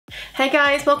Hey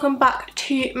guys, welcome back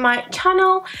to my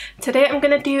channel. Today I'm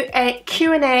gonna do a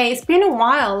Q&A. It's been a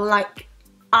while, like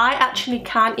I actually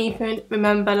can't even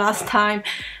remember last time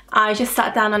I just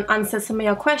sat down and answered some of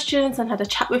your questions and had a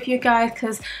chat with you guys,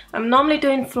 because I'm normally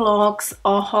doing vlogs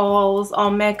or hauls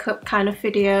or makeup kind of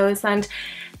videos, and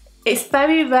it's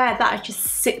very rare that I just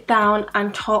sit down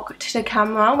and talk to the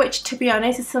camera, which to be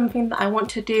honest is something that I want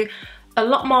to do a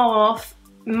lot more of.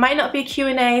 Might not be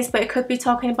Q&As, but it could be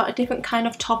talking about different kind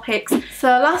of topics. So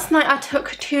last night I took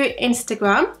to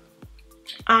Instagram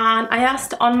and I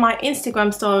asked on my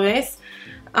Instagram stories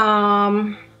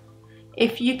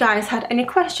if you guys had any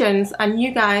questions, and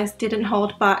you guys didn't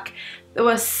hold back. There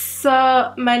were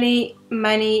so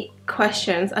many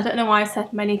questions. I don't know why I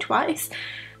said many twice,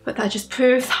 but that just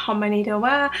proves how many there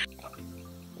were.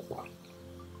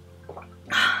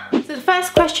 So the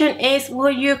first question is,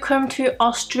 will you come to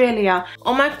Australia?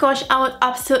 Oh my gosh, I would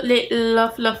absolutely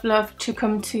love to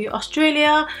come to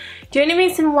Australia. The only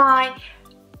reason why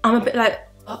I'm a bit like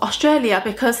Australia,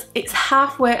 because it's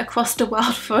halfway across the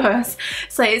world for us,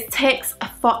 so it takes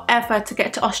forever to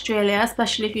get to Australia,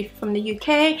 especially if you're from the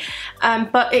UK,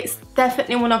 but it's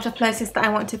definitely one of the places that I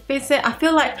want to visit. I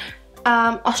feel like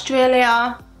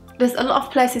Australia, there's a lot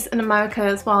of places in America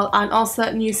as well, and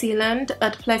also New Zealand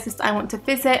are the places that I want to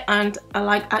visit and are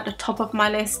like at the top of my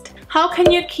list. How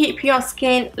can you keep your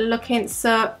skin looking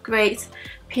so great?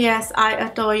 P.S. I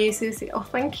adore you, Susie. Oh,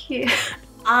 thank you.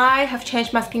 I have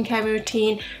changed my skincare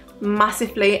routine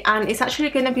massively, and it's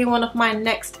actually going to be one of my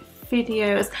next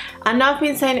videos. I know I've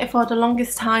been saying it for the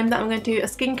longest time that I'm going to do a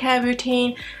skincare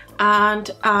routine and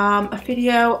a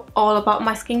video all about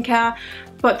my skincare,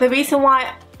 but the reason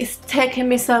why it's taken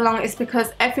me so long is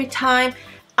because every time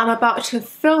I'm about to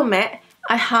film it,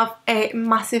 I have a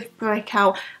massive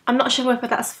breakout. I'm not sure whether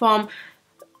that's from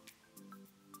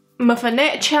Mother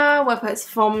Nature, whether it's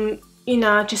from, you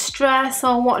know, just stress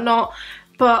or whatnot,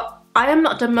 but I am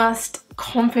not the most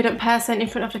confident person in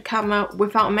front of the camera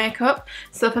without makeup.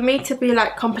 So for me to be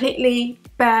like completely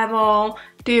bare all,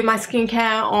 do my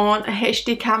skincare on a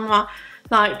HD camera,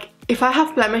 like if I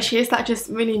have blemishes, that just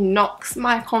really knocks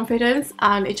my confidence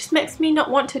and it just makes me not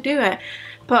want to do it.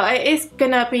 But it is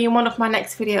gonna be one of my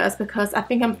next videos because I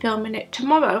think I'm filming it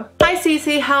tomorrow. Hi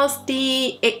Cece, how's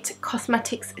the It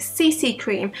Cosmetics CC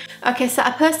cream? Okay, so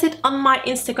I posted on my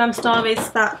Instagram stories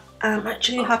that I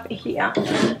actually have it here.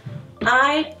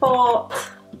 I bought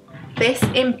this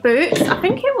in Boots. I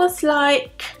think it was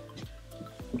like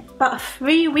about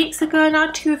 3 weeks ago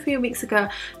now, 2 or 3 weeks ago,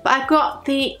 but I got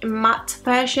the matte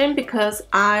version because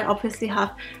I obviously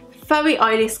have very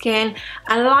oily skin.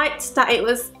 I liked that it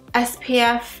was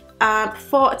SPF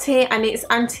 40 and it's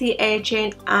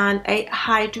anti-aging and a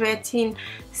hydrating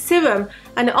serum,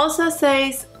 and it also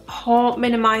says pore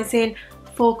minimizing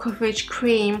full coverage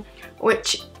cream,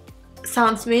 which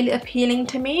sounds really appealing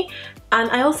to me. And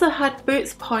I also had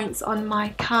Boots points on my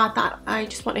card that I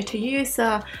just wanted to use,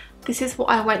 so this is what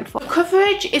I went for. The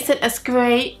coverage isn't as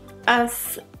great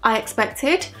as I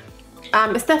expected.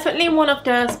 It's definitely one of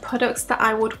those products that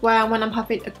I would wear when I'm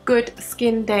having a good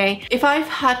skin day. If I've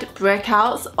had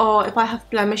breakouts or if I have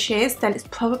blemishes, then it's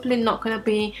probably not going to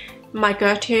be my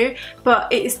go-to,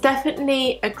 but it's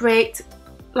definitely a great,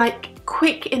 like,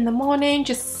 quick in the morning,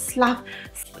 just slap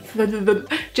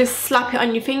it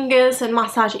on your fingers and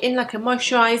massage it in like a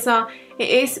moisturizer. It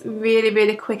is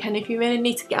really quick, and if you really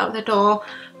need to get out the door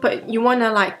but you want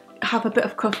to like have a bit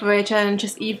of coverage and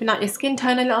just even out your skin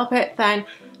tone a little bit, then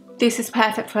this is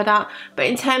perfect for that. But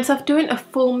in terms of doing a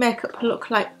full makeup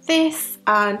look like this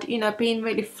and, you know, being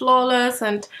really flawless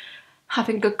and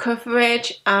having good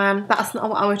coverage, that's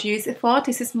not what I would use it for.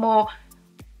 This is more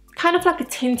kind of like a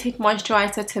tinted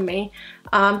moisturizer to me.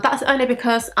 That's only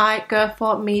because I go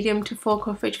for medium to full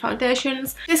coverage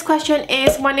foundations. This question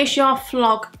is, when is your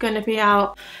vlog gonna be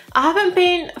out? I haven't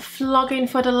been vlogging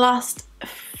for the last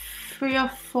 3 or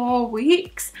 4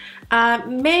 weeks.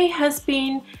 May has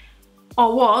been,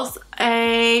 or was,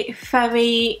 a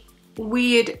very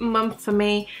weird month for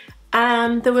me.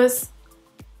 There was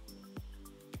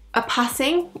a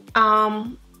passing, a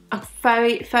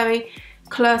very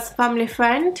close family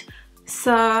friend,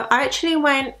 so I actually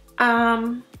went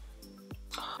home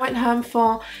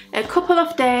for a couple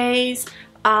of days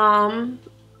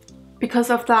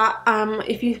because of that.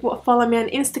 If you follow me on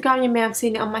Instagram, you may have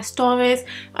seen it on my stories.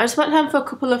 I just went home for a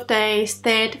couple of days,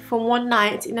 stayed for one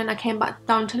night, and then I came back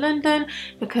down to London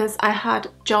because I had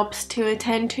jobs to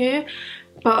attend to.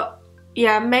 But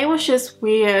yeah, May was just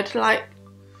weird. Like,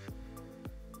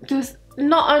 just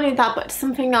not only that, but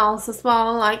something else as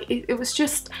well. Like it was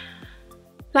just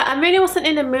like I really wasn't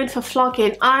in the mood for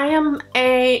vlogging. I am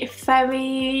a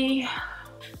very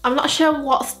I'm not sure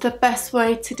what's the best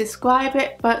way to describe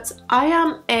it, but I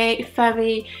am a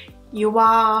very you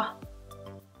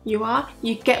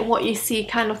get what you see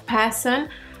kind of person.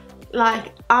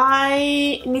 Like,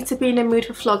 I need to be in the mood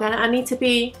for vlogging. I need to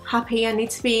be happy. I need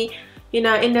to be, you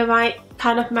know, in the right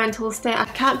kind of mental state. I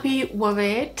can't be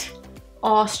worried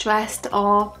or stressed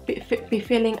or be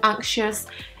feeling anxious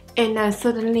and then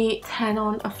suddenly turn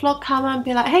on a vlog camera and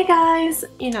be like, hey guys,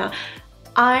 you know,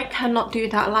 I cannot do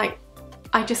that. Like,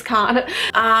 I just can't.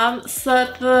 So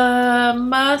the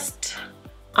most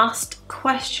asked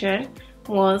question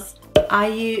was, are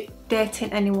you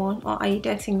dating anyone or are you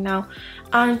dating now?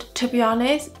 And to be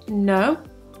honest, no.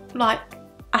 Like,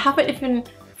 I haven't even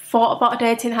thought about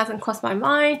dating, it hasn't crossed my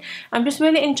mind. I'm just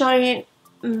really enjoying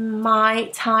my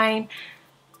time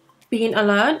being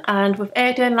alone and with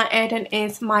Aiden. Like, Aiden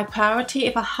is my priority.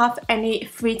 If I have any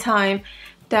free time,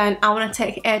 then I want to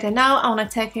take Aiden out. I want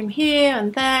to take him here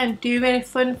and there and do really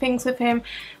fun things with him.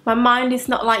 My mind is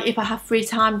not like, if I have free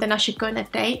time then I should go on a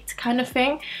date kind of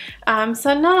thing.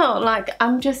 So no, like,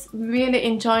 I'm just really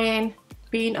enjoying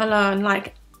being alone.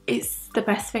 Like, it's the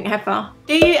best thing ever.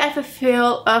 Do you ever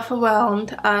feel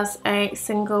overwhelmed as a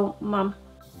single mum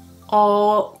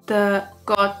all the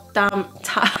goddamn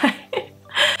time?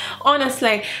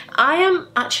 Honestly, I am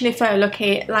actually very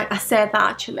lucky. Like, I said that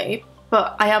actually,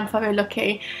 but I am very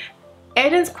lucky.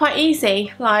 Aiden's quite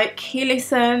easy. Like, he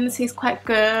listens, he's quite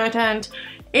good, and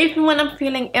even when I'm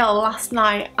feeling ill, last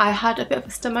night I had a bit of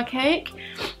a stomach ache,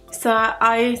 so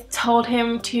I told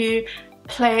him to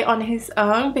play on his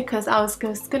own because I was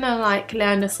just gonna like lay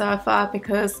on the sofa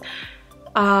because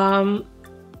I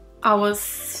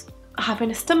was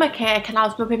having a stomach ache and I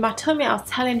was rubbing my tummy. I was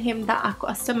telling him that I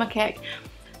got a stomach ache.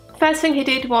 First thing he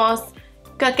did was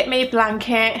go get me a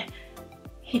blanket.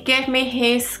 He gave me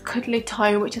his cuddly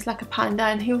toy, which is like a panda,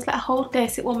 and he was like, hold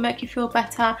this, it will make you feel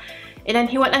better. And then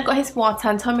he went and got his water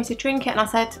and told me to drink it, and I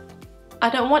said, I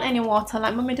don't want any water,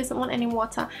 like, Mummy doesn't want any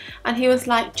water. And he was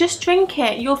like, just drink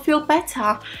it, you'll feel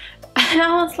better. And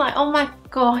I was like, oh my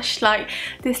gosh, like,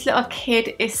 this little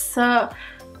kid is so,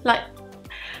 like,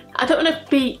 I don't want to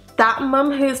be that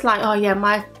mum who's like, oh yeah,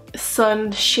 my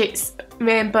son shits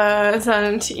rainbows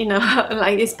and, you know,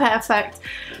 like, it's perfect.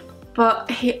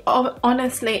 But he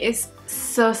honestly is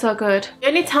so good. The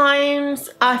only times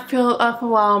I feel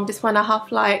overwhelmed is when I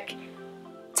have like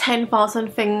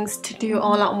 10,000 things to do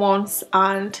all at once,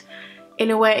 and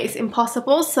in a way it's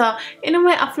impossible. So in a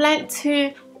way I've learned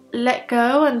to let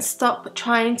go and stop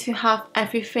trying to have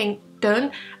everything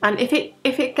done, and if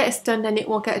it gets done, then it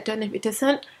will get done. If it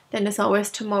doesn't, then there's always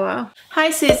tomorrow. Hi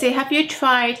Susie, have you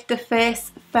tried the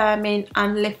face firming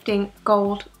and lifting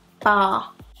gold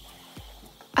bar?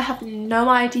 I have no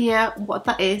idea what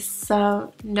that is,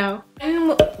 so no.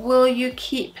 When will you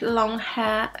keep long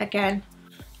hair again?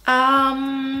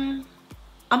 I'm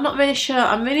not really sure.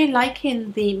 I'm really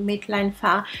liking the mid-length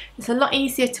hair. It's a lot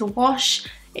easier to wash,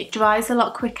 it dries a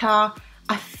lot quicker.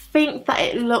 I think that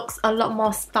it looks a lot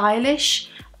more stylish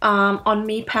on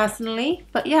me personally,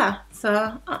 but yeah,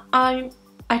 so I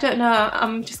don't know,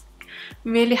 I'm just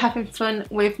really having fun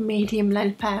with medium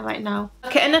length hair right now.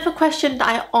 Okay, another question that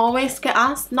I always get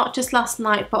asked, not just last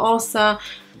night but also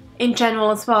in general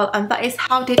as well, and that is,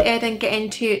 how did Aiden get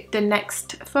into the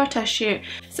next photo shoot?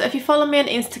 So if you follow me on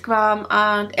Instagram,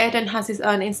 and Aiden has his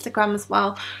own Instagram as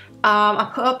well,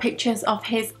 I put up pictures of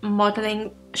his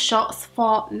modelling shots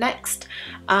for Next,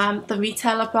 the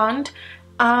retailer brand,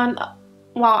 and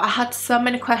wow, I had so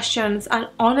many questions. And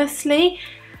honestly,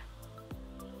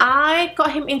 I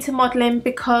got him into modelling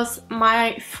because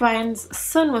my friend's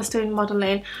son was doing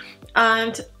modelling,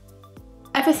 and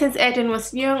ever since Aiden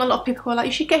was young, a lot of people were like,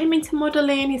 you should get him into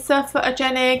modelling, he's so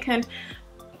photogenic and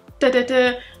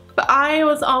da-da-da. But I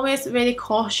was always really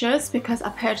cautious because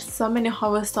I've heard so many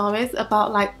horror stories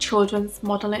about like children's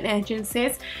modelling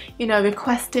agencies, you know,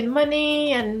 requesting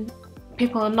money and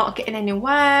people are not getting any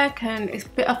work, and it's a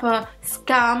bit of a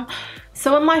scam.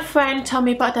 So when my friend told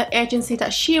me about the agency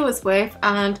that she was with,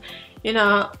 and you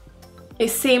know, it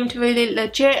seemed really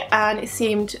legit and it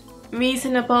seemed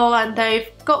reasonable, and they've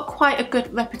got quite a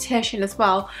good reputation as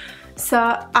well, so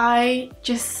I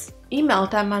just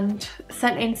emailed them and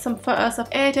sent in some photos of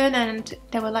Aiden, and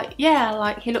they were like, yeah,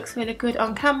 like, he looks really good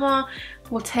on camera,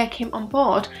 we'll take him on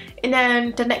board. And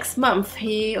then the next month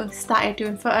he started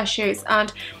doing photo shoots,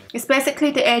 and it's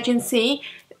basically the agency,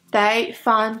 they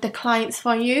found the clients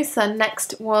for you. So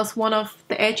Next was one of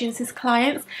the agency's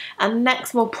clients, and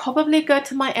Next will probably go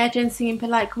to my agency and be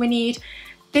like, we need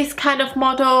this kind of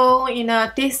model, you know,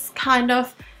 this kind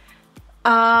of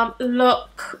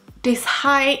look, this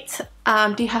height,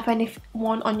 do you have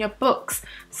anyone on your books?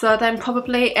 So then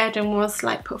probably Aiden was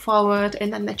like put forward,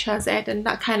 and then they chose Aiden,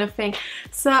 that kind of thing.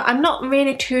 So I'm not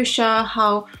really too sure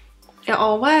how it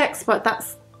all works, but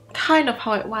that's kind of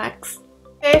how it works.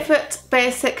 Favorite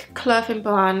basic clothing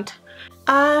brand?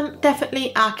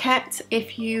 Definitely Arket.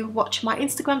 If you watch my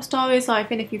Instagram stories, or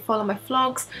even if you follow my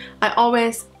vlogs, I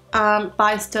always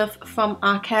buy stuff from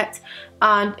Arket,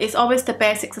 and it's always the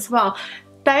basics as well.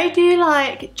 They do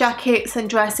like jackets and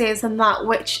dresses and that,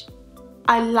 which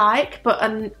I like, but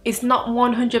it's not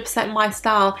 100% my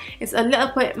style. It's a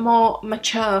little bit more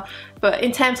mature, but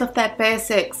in terms of their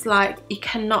basics, like, you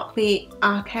cannot beat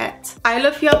Arket. I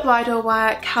love your bridal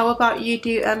work. How about you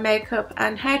do a makeup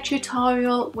and hair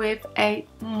tutorial with a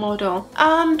model?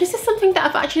 This is something that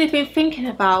I've actually been thinking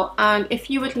about, and if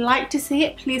you would like to see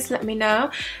it, please let me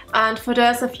know. And for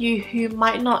those of you who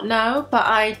might not know, but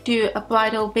I do a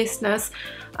bridal business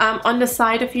on the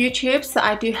side of YouTube, so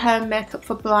I do hair and makeup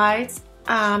for brides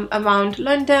around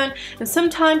London, and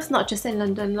sometimes not just in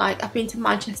London, like I've been to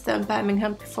Manchester and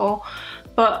Birmingham before,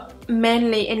 but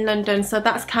mainly in London. So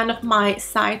that's kind of my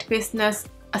side business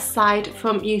aside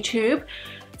from YouTube.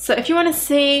 So if you want to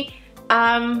see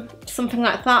something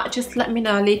like that, just let me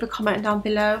know, leave a comment down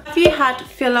below. Have you had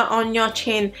filler on your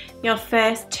chin, your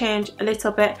face changed a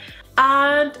little bit?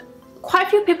 And quite a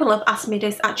few people have asked me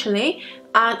this actually,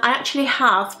 and I actually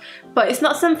have, but it's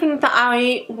not something that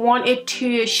I wanted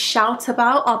to shout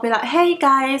about or be like, hey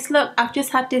guys, look, I've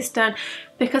just had this done,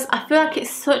 because I feel like it's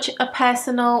such a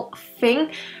personal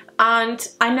thing. And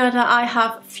I know that I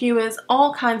have viewers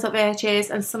all kinds of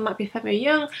ages, and some might be very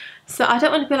young, so I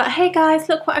don't want to be like, hey guys,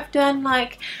 look what I've done,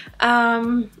 like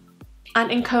and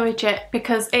encourage it,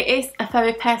 because it is a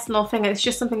very personal thing. It's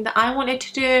just something that I wanted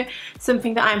to do,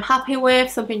 something that I'm happy with,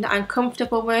 something that I'm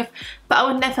comfortable with, but I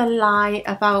would never lie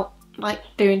about like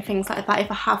doing things like that.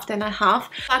 If I have, then I have.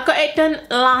 I got it done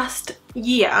last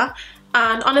year,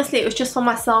 and honestly it was just for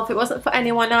myself. It wasn't for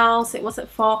anyone else, it wasn't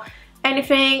for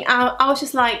anything. I was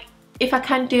just like, if I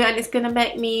can do it and it's gonna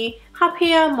make me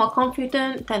happier, more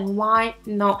confident, then why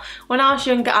not? When I was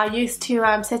younger, I used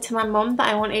to say to my mum that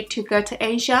I wanted to go to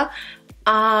Asia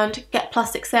and get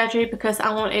plastic surgery because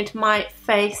I wanted my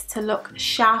face to look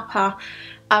sharper.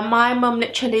 My mum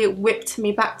literally whipped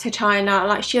me back to China.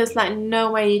 Like, she was like,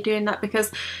 no way you're doing that, because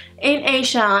in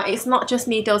Asia it's not just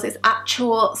needles, it's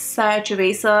actual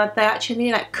surgery. So they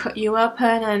actually like cut you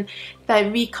open and they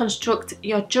reconstruct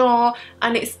your jaw,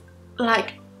 and it's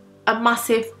like a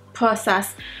massive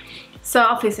process. So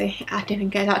obviously I didn't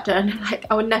get that done. Like,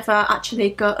 I would never actually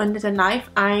go under the knife.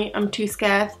 I am too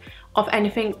scared of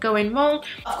anything going wrong.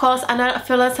 Of course, I know that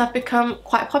fillers have become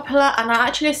quite popular, and I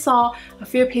actually saw a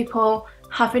few people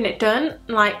having it done,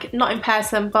 like not in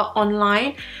person but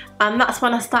online, and that's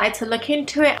when I started to look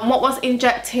into it. And what was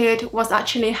injected was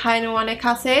actually hyaluronic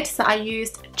acid. So I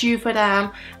used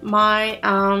Juvederm. My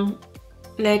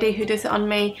lady who does it on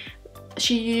me,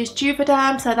 she used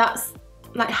Juvederm, so that's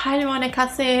like hyaluronic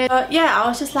acid. But yeah, I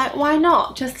was just like, why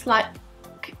not just like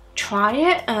try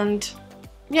it? And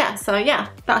yeah, so yeah,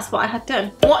 that's what I had done.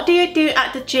 What do you do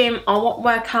at the gym, or what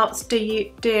workouts do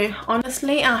you do?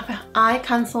 Honestly, I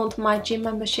cancelled my gym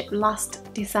membership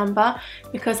last December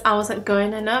because I wasn't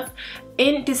going enough.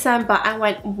 In December I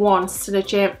went once to the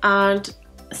gym, and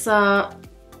so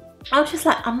I was just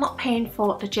like, I'm not paying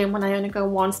for the gym when I only go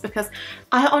once, because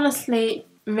I honestly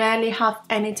rarely have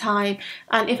any time,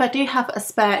 and if I do have a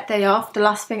spare day off, the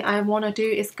last thing I want to do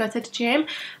is go to the gym.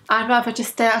 I'd rather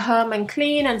just stay at home and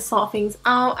clean and sort things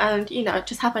out, and you know,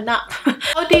 just have a nap.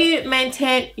 How do you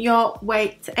maintain your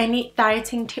weight? Any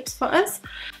dieting tips for us?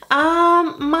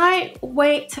 My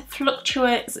weight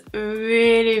fluctuates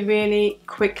really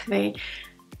quickly.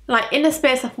 Like, in the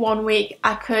space of 1 week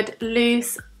I could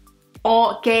lose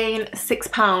or gain 6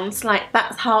 pounds. Like,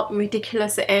 that's how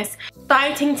ridiculous it is.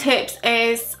 Dieting tips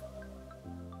is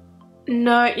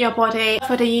know your body.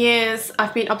 For the years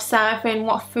I've been observing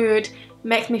what food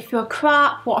makes me feel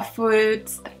crap, what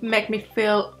foods make me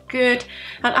feel good,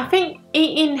 and I think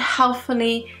eating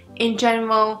healthily in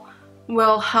general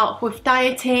will help with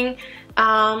dieting.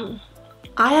 I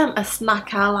am a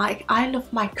snacker. Like, I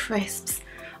love my crisps.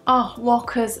 Oh,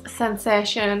 Walker's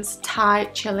Sensations, Thai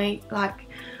chili, like,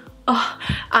 oh,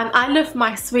 and I love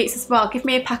my sweets as well. Give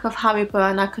me a pack of Haribo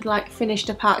and I could like finish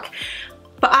the pack.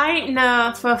 But I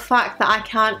know for a fact that I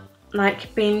can't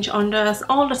like binge on those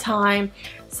all the time.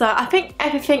 So I think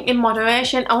everything in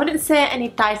moderation. I wouldn't say any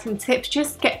dieting tips,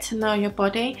 just get to know your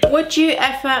body. Would you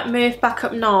ever move back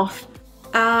up north?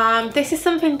 This is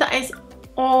something that is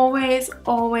always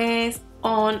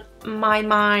on my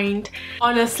mind.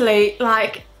 Honestly,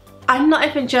 like, I'm not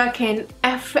even joking.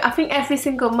 I think every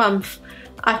single month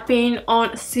I've been on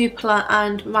Zoopla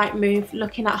and Rightmove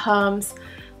looking at homes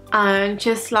and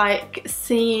just like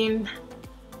seeing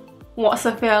what's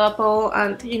available,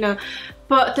 and you know,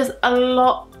 but there's a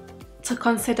lot to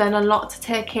consider and a lot to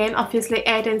take in. Obviously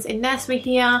Aiden's in nursery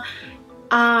here,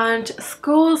 and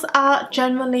schools are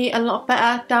generally a lot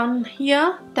better down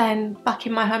here than back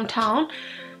in my hometown.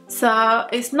 So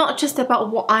it's not just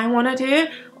about what I want to do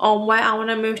or where I want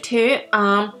to move to.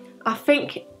 I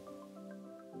think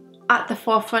at the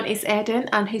forefront is Aiden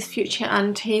and his future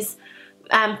and his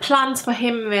plans for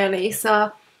him really.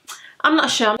 So I'm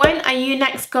not sure. When are you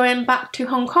next going back to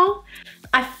Hong Kong?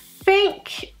 I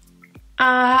think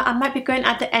I might be going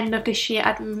at the end of this year.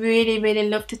 I'd really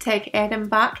love to take Aiden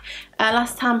back.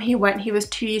 Last time he went, he was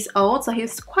 2 years old, so he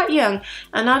was quite young.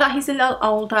 And now that he's a little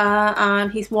older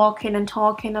and he's walking and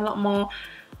talking a lot more,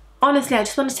 honestly, I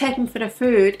just want to take him for the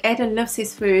food. Aiden loves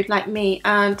his food like me,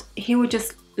 and he would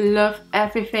just love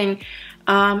everything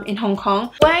in Hong Kong.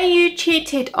 Were you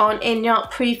cheated on in your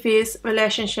previous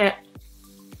relationship?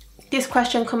 This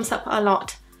question comes up a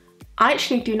lot. I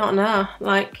actually do not know.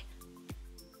 Like,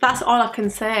 that's all I can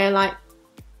say. Like,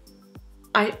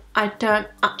 I don't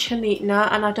actually know,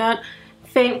 and I don't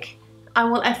think I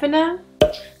will ever know.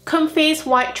 Comfy's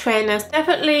white trainers,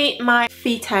 definitely my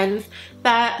feet ends.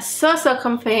 They're so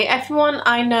comfy. Everyone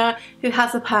I know who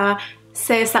has a pair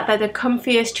says that they're the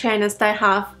comfiest trainers they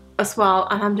have as well,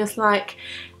 and I'm just like,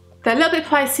 they're a little bit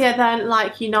pricier than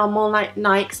like your normal like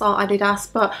Nikes or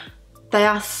Adidas, but they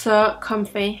are so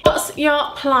comfy. What's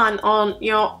your plan on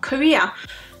your career?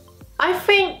 I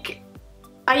think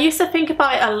I used to think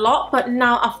about it a lot, but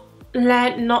now I've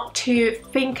learned not to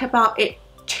think about it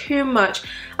too much.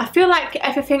 I feel like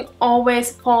everything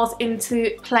always falls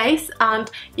into place and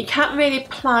you can't really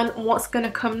plan what's going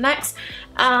to come next.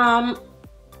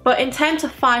 But in terms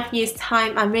of 5 years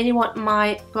time, I really want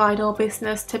my bridal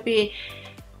business to be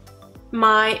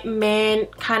my main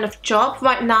kind of job.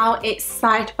 Right now it's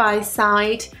side by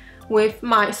side with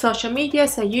my social media,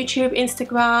 so YouTube,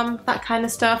 Instagram, that kind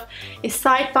of stuff is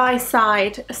side by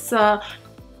side. So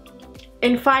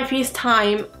in 5 years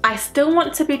time, I still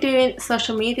want to be doing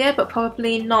social media, but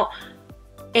probably not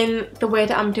in the way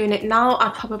that I'm doing it now.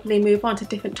 I'll probably move on to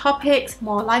different topics,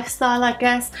 more lifestyle I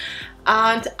guess,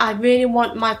 and I really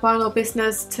want my bridal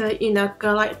business to, you know,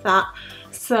 go like that.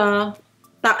 So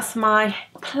that's my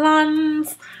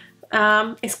plans.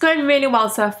 It's going really well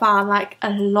so far, like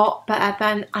a lot better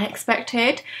than I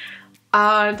expected,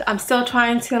 and I'm still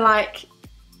trying to, like,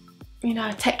 you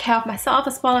know, take care of myself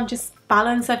as well and just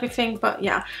balance everything. But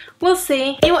yeah, we'll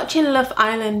see. Are you watching Love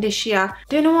Island this year?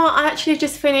 Do you know what, I actually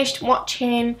just finished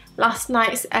watching last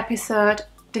night's episode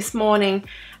this morning.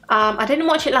 I didn't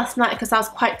watch it last night because I was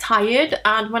quite tired,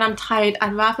 and when I'm tired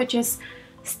I'd rather just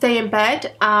stay in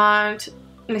bed and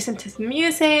listen to some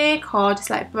music or just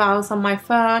like browse on my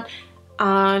phone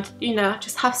and, you know,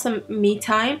 just have some me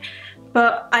time.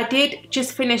 But I did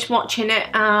just finish watching it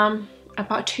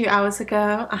about 2 hours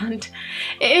ago, and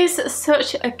it is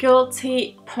such a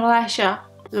guilty pleasure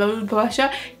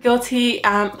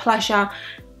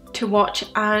to watch.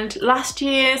 And last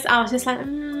year's I was just like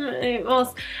it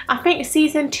was, I think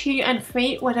season 2 and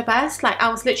 3 were the best. Like, I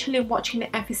was literally watching it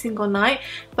every single night,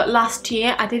 but last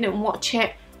year I didn't watch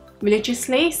it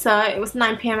religiously. So it was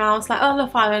 9 PM and I was like, oh,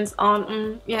 Love Island's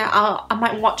on, yeah, I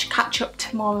might watch catch up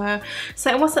tomorrow. So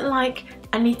it wasn't like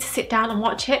I need to sit down and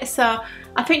watch it. So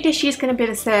I think this year's going to be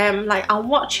the same. Like, I'll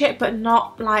watch it, but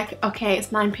not like, okay,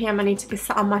 it's 9 PM, I need to be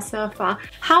sat on my sofa.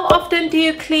 How often do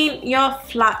you clean your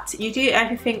flat? You do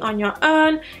everything on your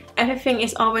own. Everything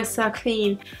is always so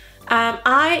clean.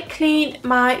 I clean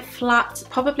my flat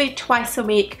probably twice a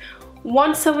week.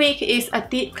 Once a week is a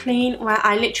deep clean where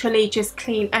I literally just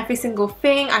clean every single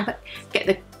thing. I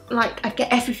get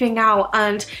everything out.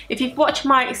 And if you've watched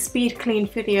my speed clean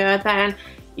video, then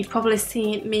you've probably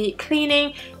seen me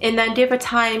cleaning. And then the other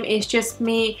time is just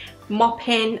me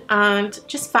mopping and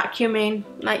just vacuuming,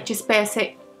 like just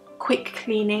basic quick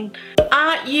cleaning.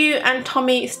 Are you and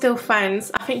Tommy still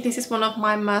friends? I think this is one of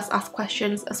my most asked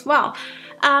questions as well.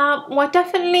 Well,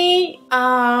 definitely,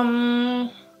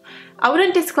 I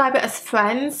wouldn't describe it as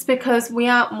friends because we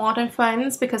are more than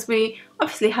friends, because we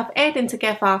obviously have Aiden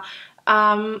together,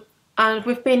 and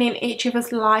we've been in each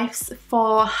other's lives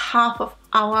for half of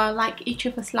our, like, each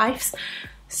other's lives.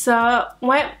 So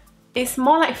it's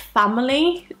more like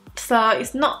family. So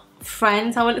it's not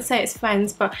friends. I wouldn't say it's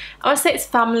friends, but I would say it's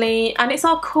family, and it's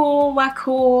all cool. We're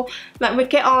cool. Like, we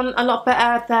get on a lot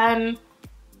better than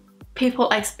people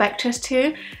expect us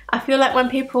to. I feel like when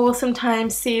people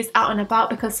sometimes see us out and about,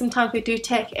 because sometimes we do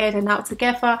take Aiden out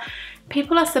together,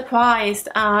 people are surprised,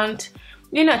 and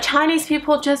you know, Chinese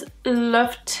people just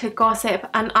love to gossip,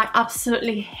 and I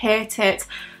absolutely hate it.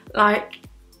 Like,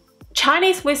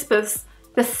 Chinese whispers,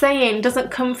 the saying doesn't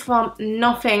come from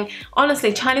nothing.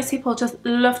 Honestly, Chinese people just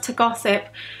love to gossip,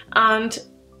 and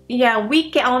yeah, we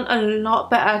get on a lot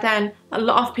better than a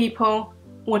lot of people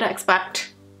would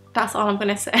expect. That's all I'm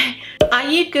gonna say. Are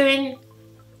you going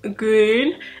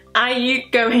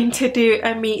to do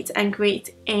a meet and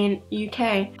greet in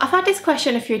UK? I've had this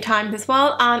question a few times as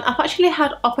well, and I've actually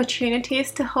had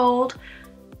opportunities to hold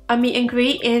a meet and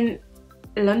greet in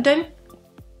London,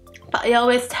 but I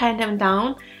always turn them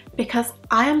down because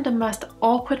I am the most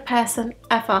awkward person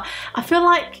ever. I feel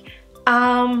like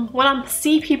when I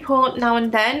see people now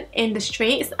and then in the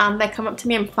streets and they come up to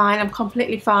me, I'm fine, I'm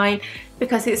completely fine,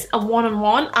 because it's a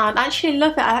one-on-one, and I actually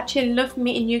love it. I actually love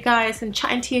meeting you guys and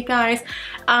chatting to you guys,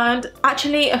 and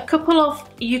actually a couple of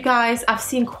you guys I've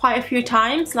seen quite a few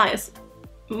times, like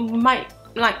we might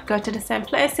like go to the same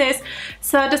places.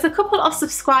 So there's a couple of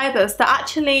subscribers that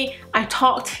actually I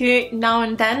talk to now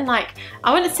and then. Like,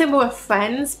 I wouldn't say we're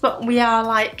friends, but we are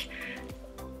like,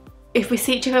 if we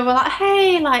see each other, we're like,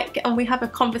 hey, like, and we have a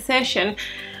conversation.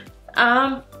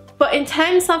 But in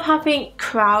terms of having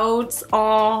crowds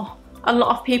or a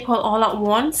lot of people all at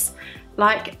once,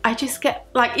 like, I just get,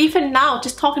 like, even now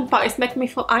just talking about it's making me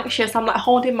feel anxious. I'm like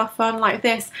holding my phone like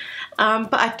this,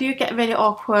 but I do get really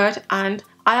awkward, and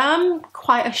I am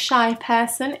quite a shy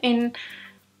person in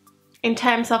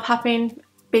terms of having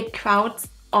big crowds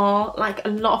or like a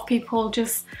lot of people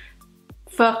just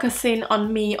focusing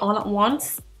on me all at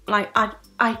once. Like,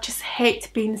 I just hate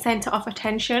being the centre of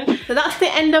attention. So that's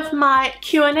the end of my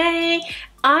Q&A.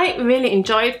 I really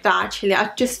enjoyed that actually. I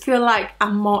just feel like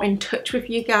I'm more in touch with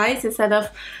you guys instead of,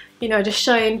 you know, just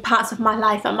showing parts of my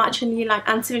life. I'm actually like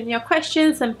answering your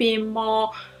questions and being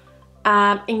more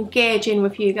engaging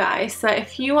with you guys. So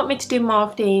if you want me to do more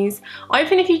of these, or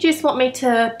even if you just want me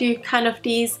to do kind of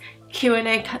these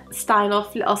Q&A style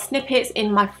of little snippets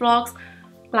in my vlogs,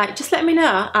 like, just let me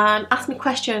know and ask me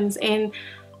questions in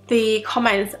the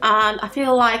comments, and I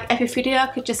feel like every video I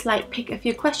could just like pick a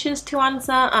few questions to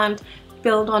answer and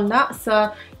build on that.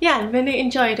 So yeah, I really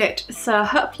enjoyed it. So I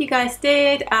hope you guys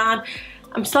did, and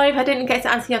I'm sorry if I didn't get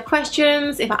to answer your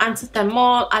questions. If I answered them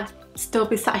all, I'd still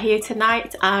be sat here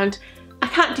tonight, and I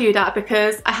can't do that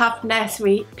because I have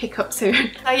nursery pick up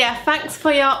soon. So yeah, thanks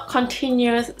for your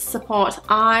continuous support.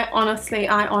 I honestly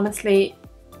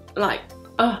like,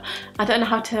 I don't know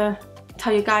how to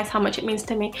tell you guys how much it means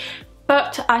to me.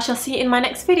 But I shall see you in my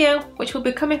next video, which will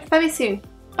be coming very soon.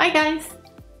 Bye guys.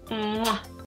 Mwah.